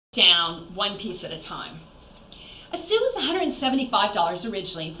down one piece at a time. A suit was $175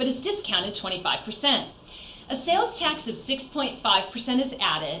 originally, but is discounted 25%. A sales tax of 6.5% is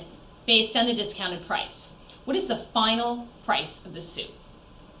added based on the discounted price. What is the final price of the suit?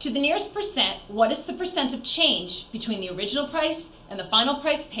 To the nearest percent, what is the percent of change between the original price and the final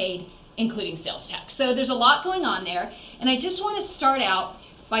price paid, including sales tax? So there's a lot going on there, and I just want to start out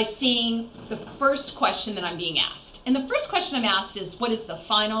by seeing the first question that I'm being asked. And the first question I'm asked is, what is the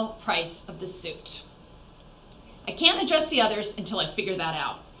final price of the suit? I can't address the others until I figure that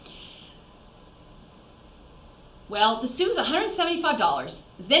out. Well, the suit was $175,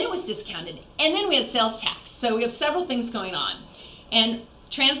 then it was discounted, and then we had sales tax. So we have several things going on. And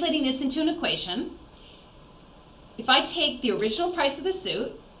translating this into an equation, if I take the original price of the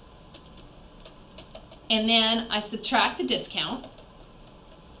suit, and then I subtract the discount,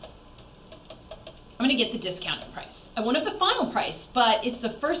 I'm going to get the discounted price. I won't have the final price, but it's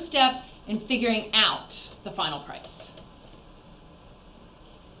the first step in figuring out the final price.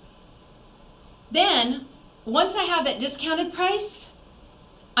 Then, once I have that discounted price,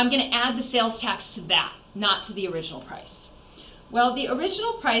 I'm going to add the sales tax to that, not to the original price. Well, the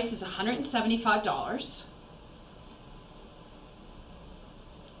original price is $175,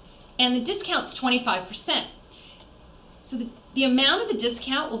 and the discount's 25%. So the amount of the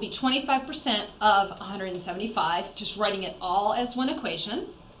discount will be 25% of 175, just writing it all as one equation.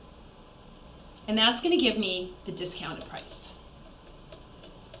 And that's going to give me the discounted price.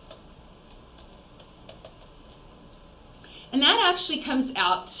 And that actually comes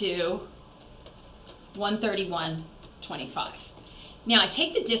out to $131.25. Now I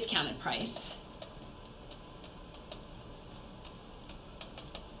take the discounted price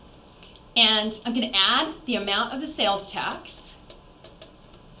and I'm going to add the amount of the sales tax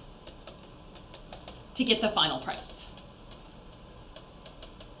to get the final price.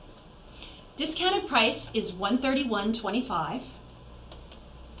 Discounted price is $131.25.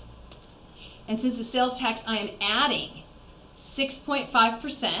 And since the sales tax, I am adding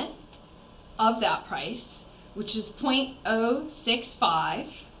 6.5% of that price, which is 0.065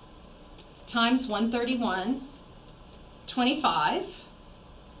 times 131.25.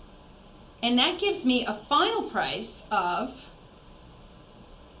 And that gives me a final price of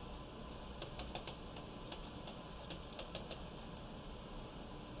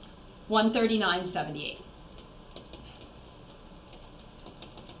 $139.78.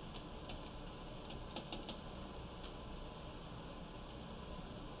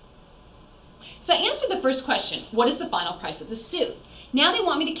 So I answered the first question, what is the final price of the suit? Now they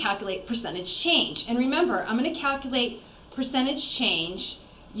want me to calculate percentage change. And remember, I'm going to calculate percentage change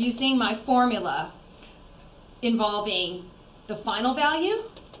using my formula involving the final value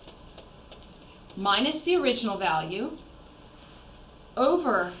minus the original value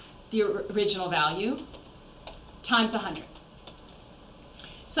over the original value times 100.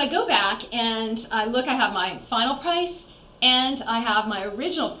 So I go back and I look, I have my final price and I have my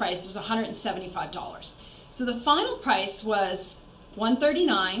original price was $175. So the final price was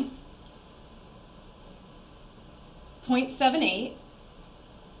 $139.78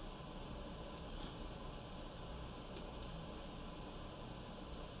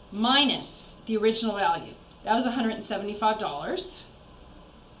 minus the original value. That was $175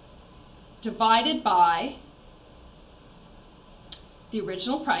 divided by the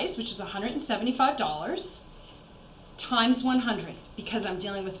original price, which was $175, times 100, because I'm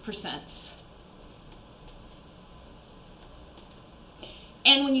dealing with percents.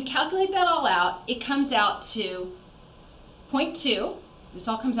 And when you calculate that all out, it comes out to 0.2. This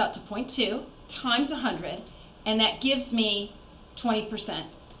all comes out to 0.2 times 100, and that gives me 20%.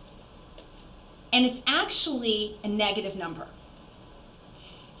 And it's actually a negative number.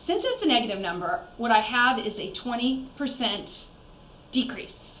 Since it's a negative number, what I have is a 20%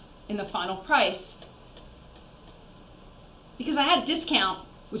 decrease in the final price because I had a discount,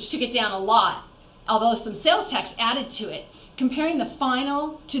 which took it down a lot, although some sales tax added to it. Comparing the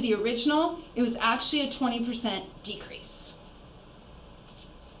final to the original, it was actually a 20% decrease.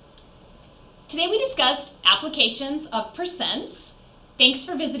 Today we discussed applications of percents. Thanks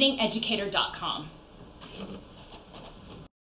for visiting Educator.com.